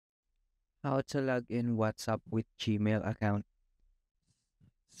How to log in WhatsApp with Gmail account.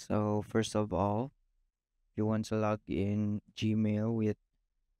 So first of all, you want to log in Gmail with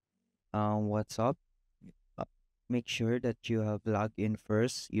WhatsApp. uh, Make sure that you have logged in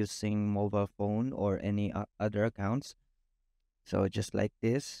first using mobile phone or any other accounts. So just like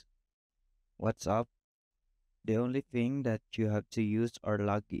this, WhatsApp. The only thing that you have to use or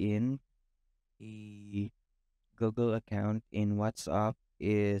log in the Google account in WhatsApp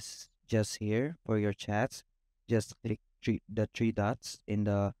is just here for your chats. Just click the three dots in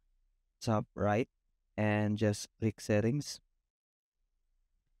the top right and just click settings.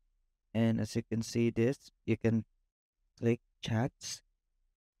 And as you can see this, you can click chats.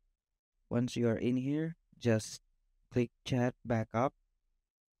 Once you are in here, just click chat back up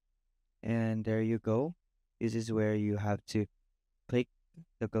and there you go. This is where you have to click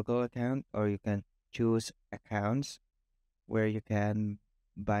the Google account, or you can choose accounts where you can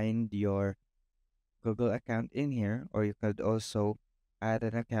bind your Google account in here, or you could also add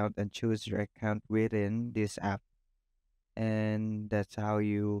an account and choose your account within this app. And that's how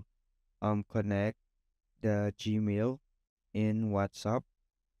you connect the Gmail in WhatsApp.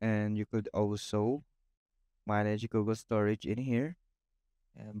 And you could also manage Google storage in here.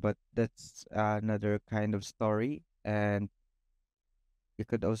 But that's another kind of story. And you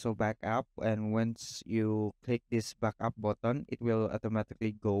could also back up. And once you click this backup button, it will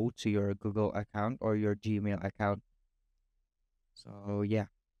automatically go to your Google account or your Gmail account. So yeah,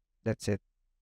 that's it.